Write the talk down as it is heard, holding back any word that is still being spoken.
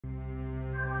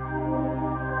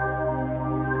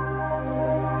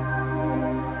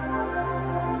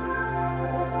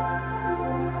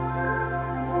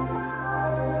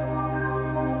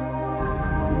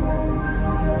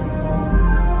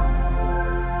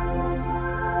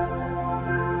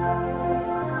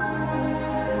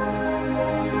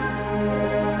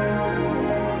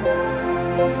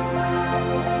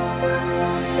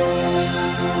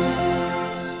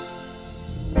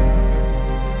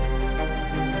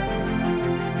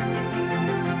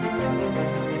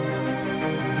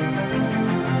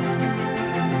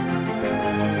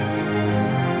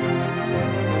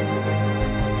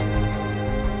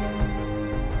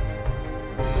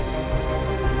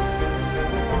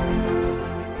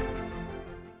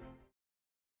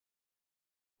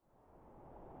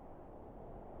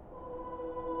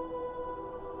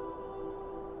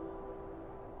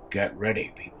Get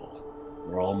ready, people.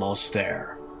 We're almost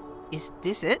there. Is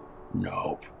this it?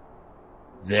 Nope.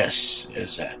 This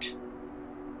is it.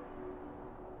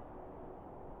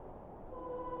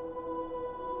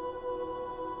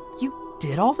 You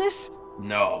did all this?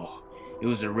 No. It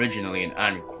was originally an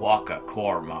Anquaka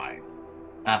core mine.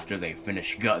 After they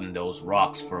finished gutting those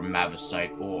rocks for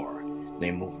Mavicite ore,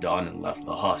 they moved on and left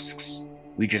the husks.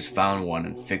 We just found one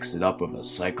and fixed it up with a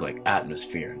cyclic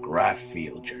atmosphere and graph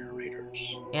field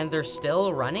generators. And they're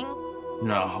still running?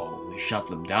 No, we shut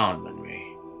them down, didn't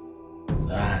we?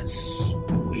 That's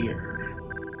weird.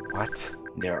 What?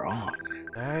 They're on.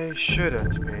 They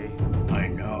shouldn't be. I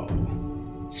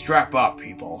know. Strap up,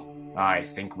 people. I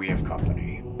think we have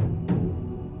company.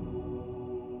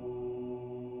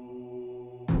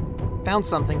 Found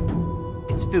something.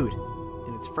 It's food,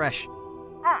 and it's fresh.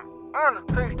 And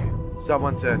it's tasty.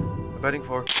 Someone's in. I'm betting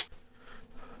for.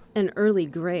 An early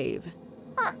grave.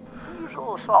 Use a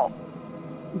little salt.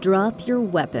 Drop your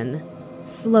weapon.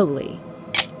 Slowly.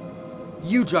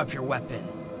 You drop your weapon.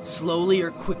 Slowly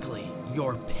or quickly.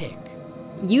 Your pick.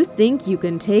 You think you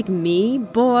can take me,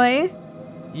 boy?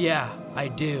 Yeah, I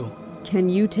do. Can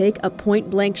you take a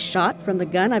point-blank shot from the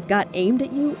gun I've got aimed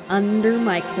at you under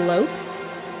my cloak?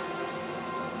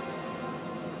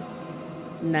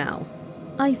 Now,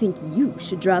 I think you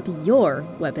should drop your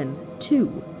weapon,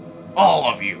 too. All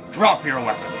of you, drop your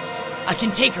weapons. I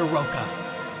can take her, Roka.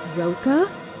 Roka?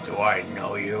 Do I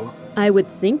know you? I would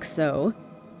think so.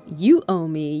 You owe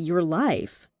me your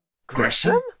life.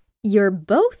 Grissom? You're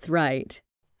both right.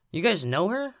 You guys know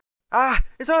her? Ah,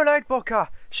 it's alright, Booker.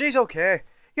 She's okay.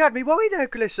 You had me worried there,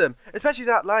 Glissom. Especially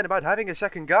that line about having a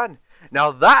second gun.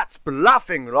 Now that's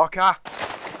bluffing, Roka.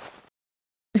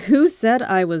 Who said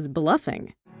I was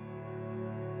bluffing?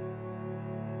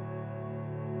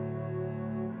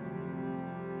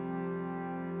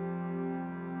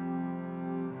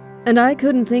 And I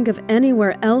couldn't think of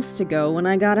anywhere else to go when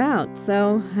I got out,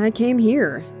 so I came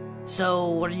here. So,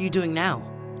 what are you doing now?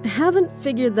 Haven't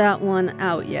figured that one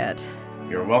out yet.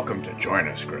 You're welcome to join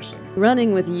us, Grissom.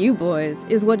 Running with you boys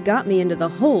is what got me into the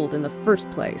hold in the first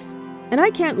place. And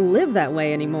I can't live that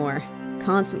way anymore.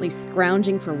 Constantly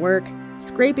scrounging for work,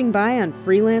 scraping by on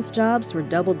freelance jobs for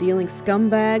double-dealing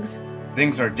scumbags.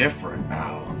 Things are different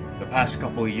now. The past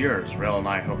couple of years, Rel and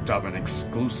I hooked up an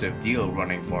exclusive deal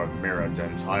running for Mira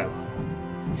Dentilo.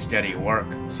 Steady work,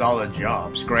 solid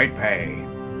jobs, great pay.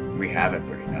 We have it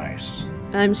pretty nice.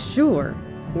 I'm sure,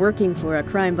 working for a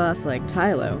crime boss like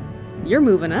Tylo, you're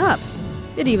moving up.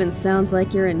 It even sounds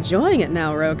like you're enjoying it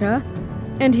now, Roka.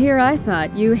 And here I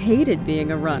thought you hated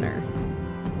being a runner.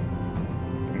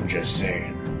 I'm just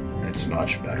saying, it's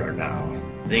much better now.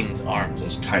 Things aren't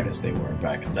as tight as they were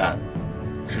back then.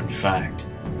 In fact,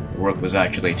 the work was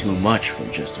actually too much for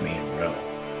just me and Rel.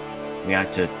 We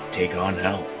had to take on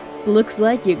help. Looks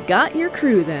like you got your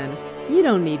crew then. You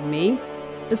don't need me.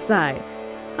 Besides,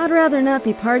 I'd rather not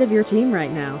be part of your team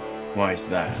right now. Why's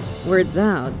that? Word's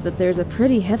out that there's a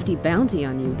pretty hefty bounty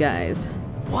on you guys.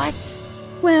 What?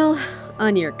 Well,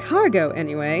 on your cargo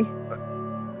anyway.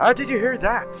 How did you hear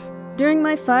that? During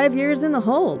my 5 years in the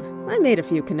hold, I made a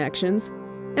few connections.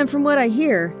 And from what I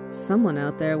hear, someone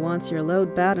out there wants your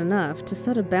load bad enough to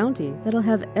set a bounty that'll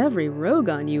have every rogue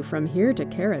on you from here to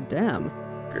Cara Dem.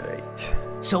 Great.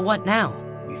 So what now?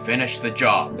 We finished the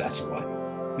job, that's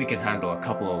what. We can handle a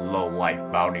couple of low-life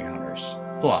bounty hunters.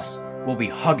 Plus, we'll be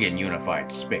hugging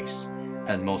unified space,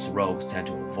 and most rogues tend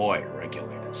to avoid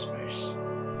regulated space.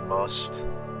 Must.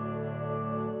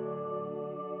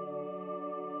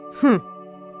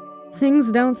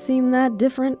 Things don't seem that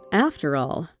different after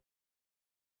all.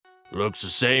 Looks the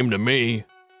same to me.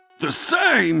 The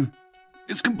same?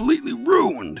 It's completely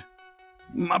ruined.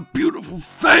 My beautiful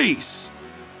face.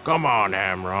 Come on,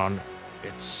 Hamron.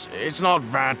 It's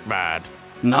not that bad.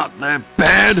 Not that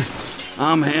bad?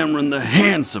 I'm hammering the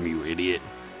handsome, you idiot.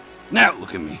 Now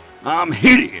look at me. I'm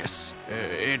hideous.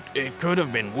 It could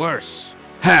have been worse.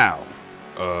 How?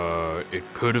 It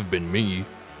could have been me.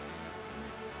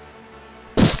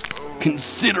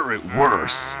 Consider it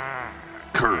worse.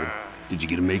 Kurt, did you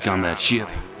get a make on that ship?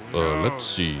 Let's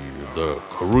see. The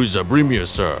Karuza Brimia,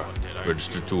 sir.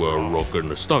 Registered to Roka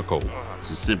in Stockholm.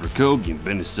 So Kogi and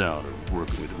Benisal are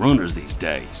working with runners these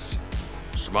days.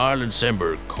 Smile and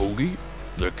Sember Kogi,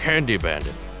 the candy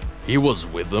bandit. He was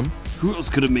with them. Who else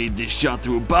could have made this shot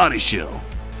through a body shell?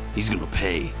 He's gonna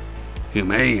pay.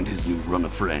 Him and his new runner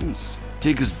friends.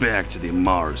 Take us back to the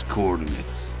Amara's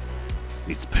coordinates.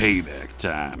 It's payback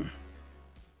time.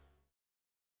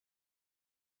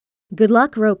 Good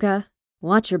luck, Roka.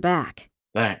 Watch your back.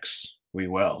 Thanks. We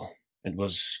will. It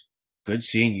was good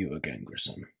seeing you again,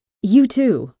 Grissom. You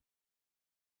too.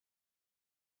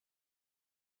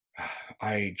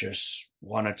 I just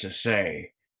wanted to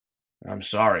say I'm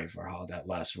sorry for how that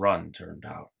last run turned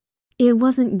out. It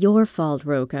wasn't your fault,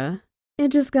 Roka. It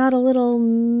just got a little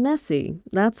messy,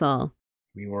 that's all.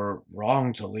 We were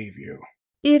wrong to leave you.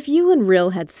 If you and Rill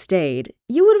had stayed,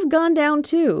 you would have gone down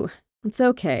too. It's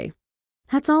okay.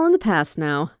 That's all in the past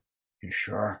now. You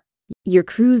sure? Your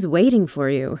crew's waiting for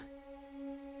you.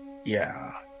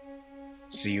 Yeah.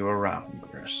 See you around,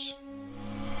 Chris.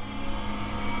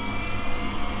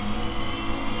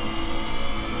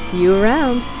 See you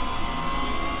around.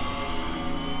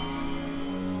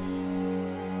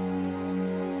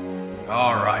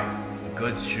 Alright, the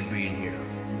goods should be in here.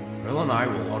 Rill and I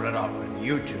will load it up, and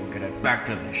you two get it back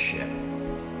to the ship.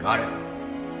 Got it?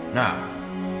 Now,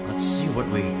 let's see what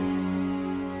we...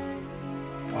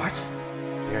 What?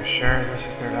 You're sure this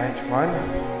is the right one?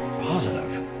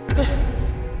 Positive.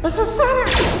 This is Center!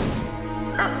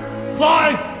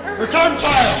 Clive! Return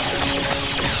fire!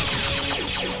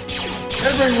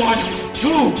 Everyone,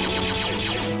 move!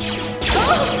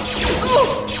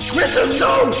 Grissom,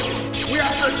 no! We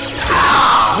have to...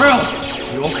 Rill!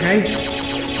 You okay?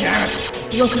 Damn it!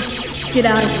 Roka, get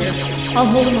out of here. I'll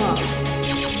hold him off.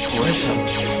 Grissom.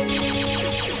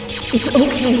 It's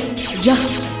okay.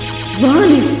 Just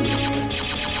run!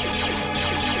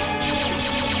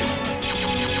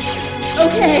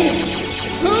 Okay,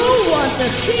 who wants a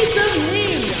piece of me?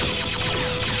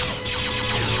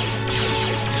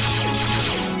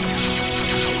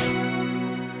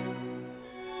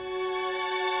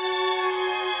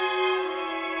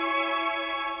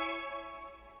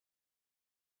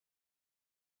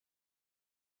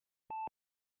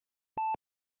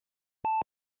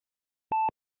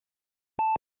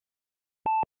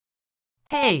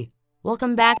 Hey,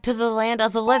 welcome back to the land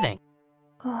of the living.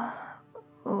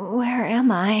 Where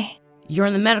am I? You're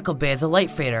in the medical bay of the Light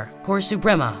Freighter, Cor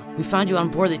Suprema. We found you on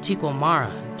board the Tico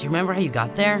Mara. Do you remember how you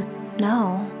got there?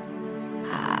 No.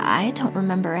 I don't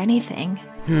remember anything.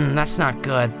 That's not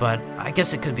good, but I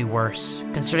guess it could be worse.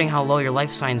 Considering how low your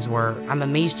life signs were, I'm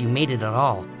amazed you made it at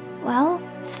all. Well,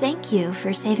 thank you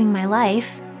for saving my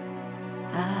life.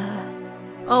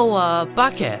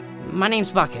 Bucket. My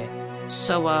name's Bucket.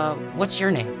 So, what's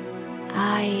your name?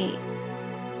 I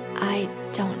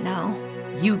don't know.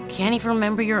 You can't even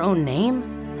remember your own name?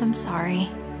 I'm sorry.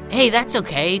 Hey, that's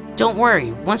okay. Don't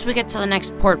worry. Once we get to the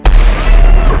next port...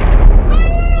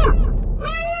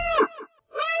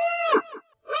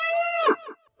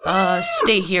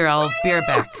 Stay here. I'll be right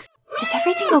back. Is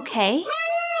everything okay?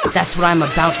 That's what I'm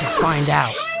about to find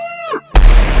out.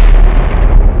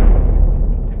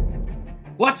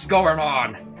 What's going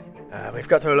on? We've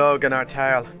got a log on our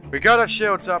tail. We got our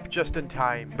shields up just in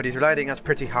time, but he's riding us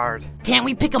pretty hard. Can't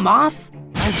we pick him off?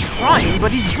 I'm trying,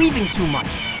 but he's weaving too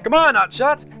much. Come on,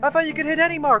 Hotshot! I thought you could hit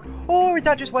any mark. Or is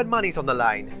that just when money's on the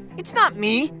line? It's not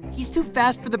me. He's too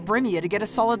fast for the Brimia to get a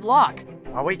solid lock.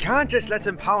 Well, we can't just let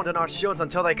him pound on our shields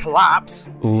until they collapse.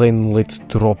 Then let's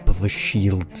drop the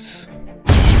shields.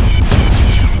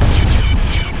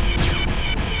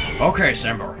 Okay,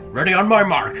 Simber. Ready on my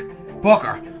mark.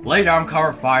 Booker, lay down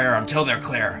cover fire until they're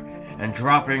clear. And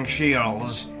dropping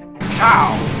shields.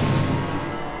 Cow!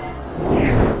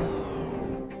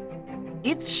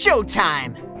 It's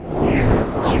showtime.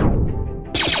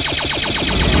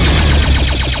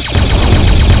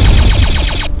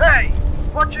 Hey!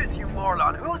 Watch it, you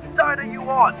moron! Whose side are you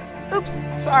on? Oops,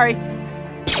 sorry.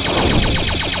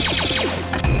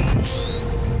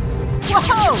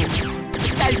 Whoa!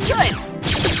 This guy's good.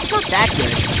 Not that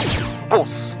good.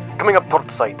 Boss, coming up port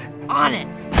side. On it!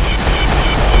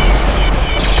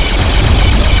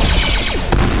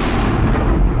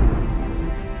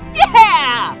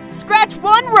 Yeah! Scratch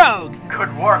one rogue!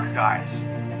 Good work, guys.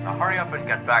 Now hurry up and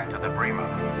get back to the Brima.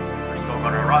 We're still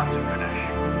gonna run to finish.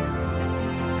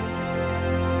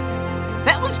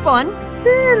 That was fun.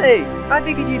 Really? I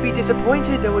figured you'd be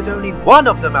disappointed there was only one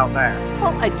of them out there.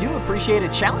 Well, I do appreciate a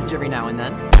challenge every now and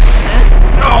then.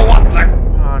 No, one thing!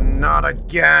 Oh, not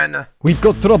again. We've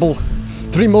got trouble.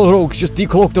 3 more rogues just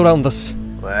decloaked around us.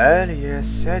 Well, you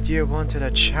said you wanted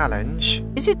a challenge.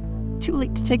 Is it too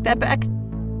late to take that back?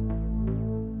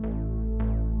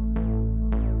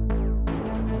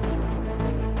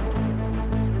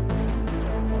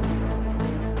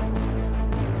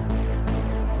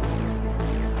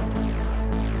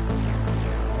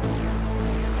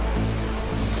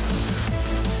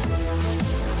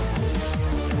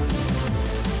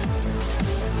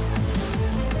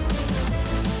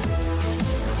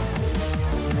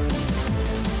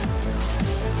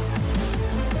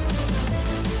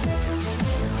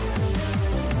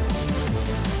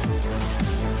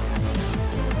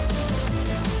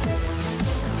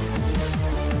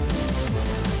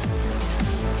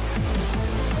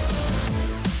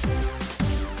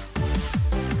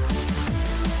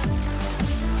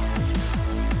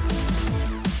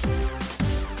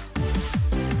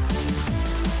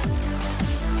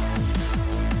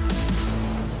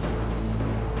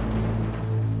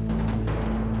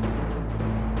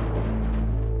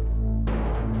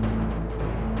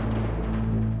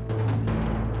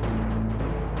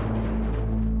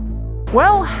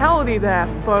 Well, howdy there,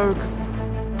 folks.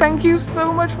 Thank you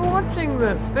so much for watching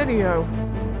this video.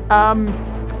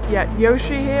 Yeah,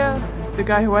 Yoshi here, the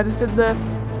guy who edited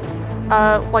this.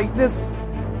 Like, this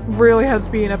really has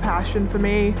been a passion for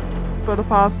me for the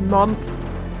past month.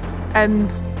 And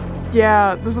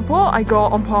yeah, the support I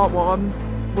got on part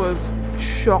 1 was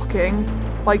shocking.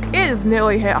 Like, it has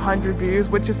nearly hit 100 views,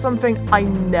 which is something I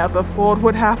never thought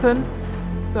would happen.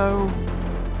 So,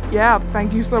 yeah,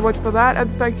 thank you so much for that,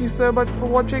 and thank you so much for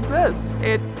watching this.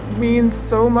 It means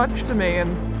so much to me,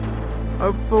 and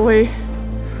hopefully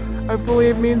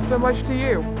it means so much to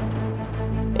you.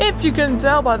 If you can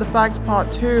tell by the fact part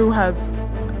 2 has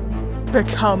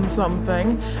become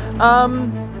something,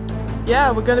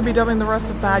 yeah, we're gonna be dubbing the rest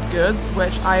of Bad Goods,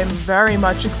 which I am very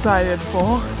much excited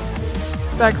for.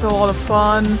 Expect a lot of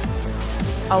fun,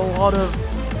 a lot of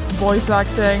voice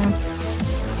acting.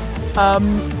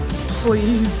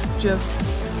 Please just,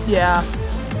 yeah.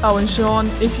 Oh, and Sean,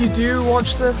 if you do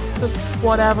watch this for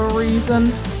whatever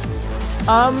reason,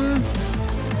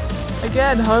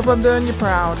 again, hope I'm doing you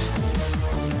proud.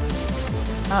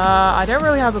 I don't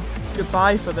really have a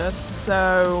goodbye for this,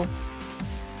 so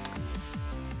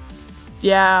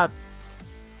yeah.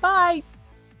 Bye!